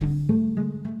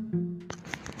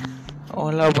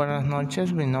Hola, buenas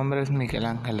noches. Mi nombre es Miguel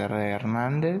Ángel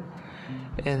Hernández,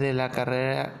 es de la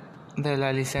carrera de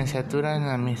la licenciatura en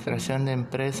Administración de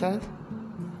Empresas.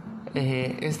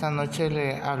 Esta noche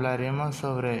le hablaremos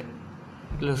sobre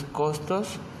los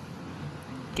costos,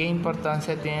 qué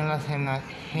importancia tienen las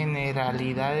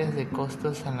generalidades de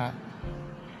costos en la